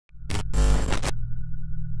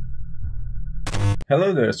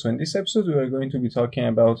Hello there. So in this episode, we are going to be talking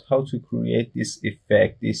about how to create this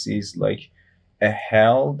effect. This is like a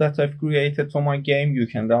hell that I've created for my game. You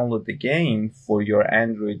can download the game for your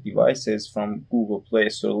Android devices from Google Play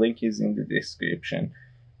Store. Link is in the description.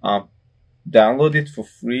 Download it for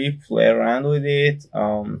free, play around with it,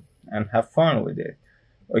 and have fun with it.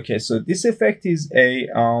 Okay, so this effect is a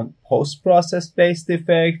post-process based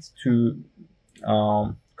effect to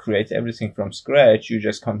create everything from scratch. You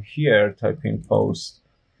just come here, type in post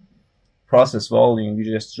process volume, you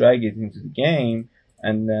just drag it into the game,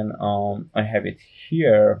 and then I have it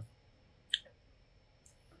here.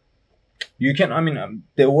 You can,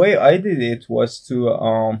 the way I did it was to,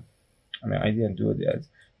 I didn't do that.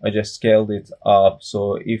 I just scaled it up.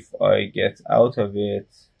 So if I get out of it,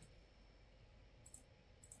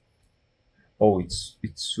 oh, it's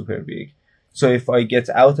super big. So if I get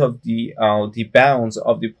out of the bounds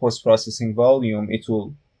of the post-processing volume, it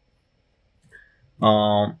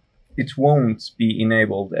won't be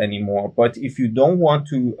enabled anymore. But if you don't want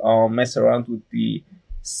to mess around with the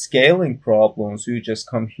scaling problems, you just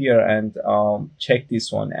come here and check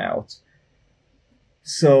this one out.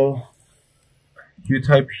 So you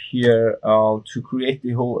type here to create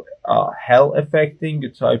the whole hell effect thing, you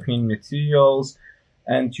type in materials,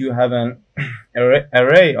 and you have an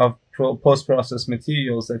array of post-process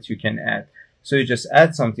materials that you can add. So you just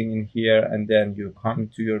add something in here, and then you come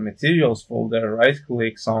to your materials folder, right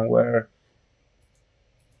click somewhere,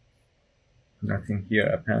 nothing here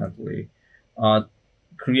apparently,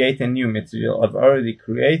 create a new material. I've already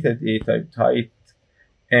created it. I've typed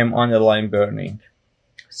M_burning.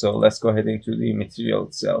 So let's go ahead into the material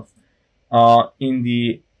itself. In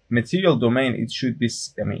the material domain, it should be,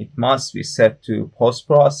 it must be set to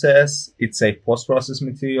post-process. It's a post-process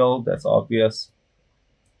material, that's obvious.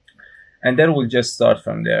 And then we'll just start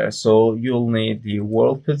from there. So you'll need the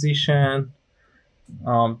world position,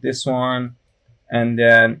 this one, and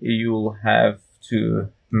then you'll have to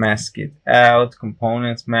mask it out,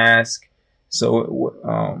 components mask.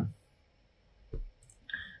 So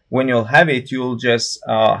when you'll have it, you'll just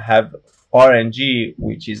have RNG,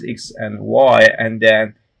 which is X and Y, and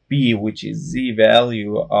then B, which is Z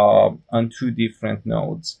value on two different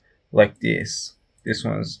nodes like this. This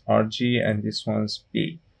one's RG and this one's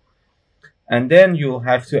B. And then you'll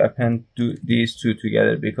have to append these two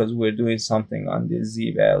together because we're doing something on the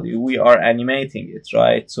Z value. We are animating it,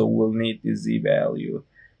 right? So we'll need the Z value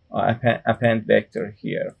append vector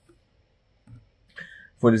here.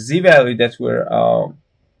 For the Z value that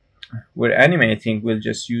we're animating, we'll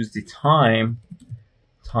just use the time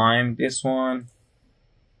this one,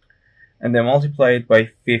 and then multiply it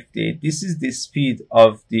by 50. This is the speed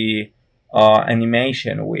of the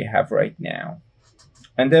animation we have right now.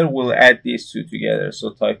 And then we'll add these two together.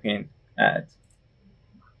 So type in add.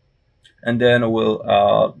 And then we'll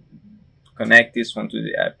connect this one to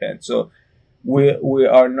the append. So we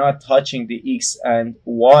are not touching the X and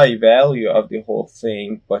Y value of the whole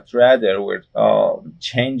thing, but rather we're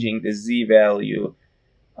changing the Z value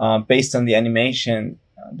based on the animation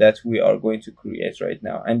that we are going to create right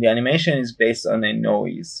now. And the animation is based on a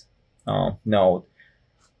noise node.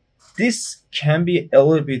 This can be a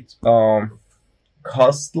little bit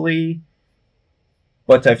costly,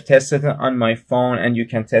 but I've tested it on my phone, and you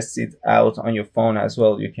can test it out on your phone as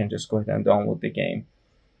well. You can just go ahead and download the game.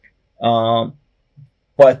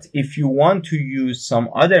 But if you want to use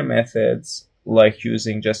some other methods, like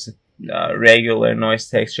using just regular noise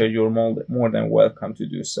texture, you're more than welcome to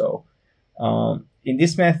do so. In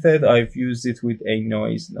this method, I've used it with a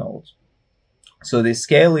noise node. So the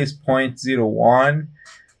scale is 0.01.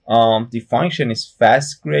 The function is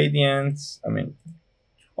fast gradient.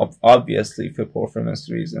 Obviously for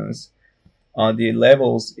performance reasons. The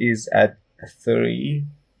levels is at 3,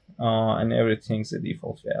 and everything's a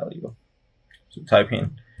default value. So type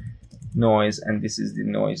in noise, and this is the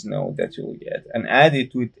noise node that you'll get, and add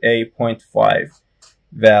it with a 0.5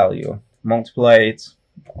 value. Multiply it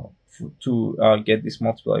to get this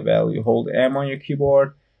multiply value. Hold M on your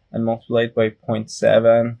keyboard and multiply it by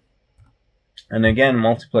 0.7. And again,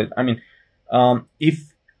 multiply it.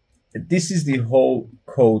 If this is the whole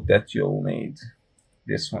code that you'll need,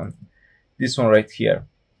 this one right here.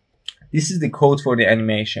 This is the code for the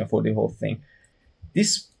animation for the whole thing.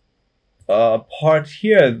 This part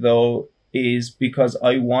here, though, is because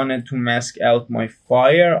I wanted to mask out my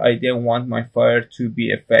fire. I didn't want my fire to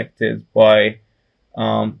be affected by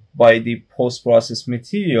the post-process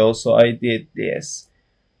material, so I did this.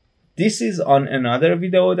 This is on another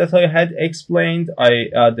video that I had explained.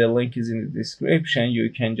 The link is in the description. You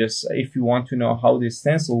can just, if you want to know how this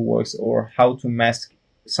stencil works or how to mask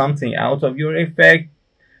something out of your effect,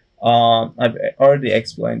 I've already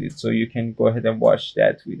explained it, so you can go ahead and watch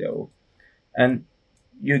that video. And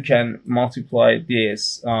you can multiply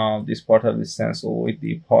this part of the stencil with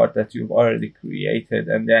the part that you've already created,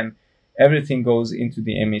 and then everything goes into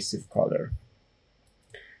the emissive color.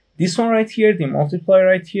 This one right here, the multiplier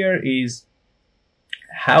right here, is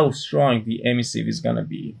how strong the emissive is gonna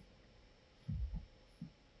be.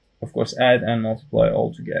 Of course, add and multiply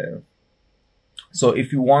all together. So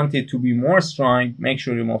if you want it to be more strong, make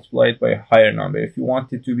sure you multiply it by a higher number. If you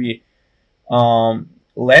want it to be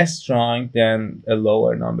less strong, then a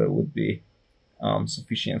lower number would be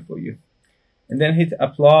sufficient for you. And then hit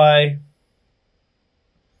apply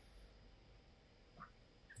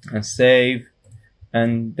and save,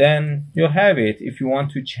 and then you'll have it. If you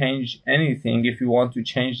want to change anything, if you want to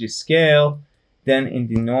change the scale, then in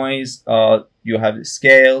the noise you have the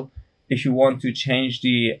scale. If you want to change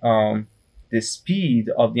the speed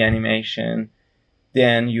of the animation,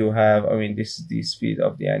 then you have, I mean, this is the speed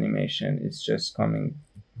of the animation. It's just coming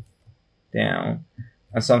down,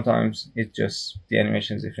 and sometimes it just, the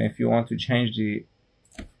animation is different. If you want to change the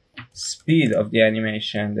speed of the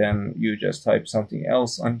animation, then you just type something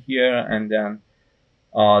else on here, and then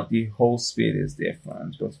the whole speed is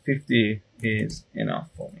different, but 50 is enough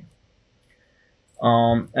for me.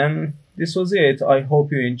 And this was it. I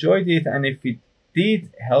hope you enjoyed it, and if it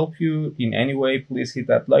did help you in any way, please hit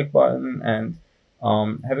that like button, and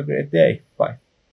have a great day. Bye.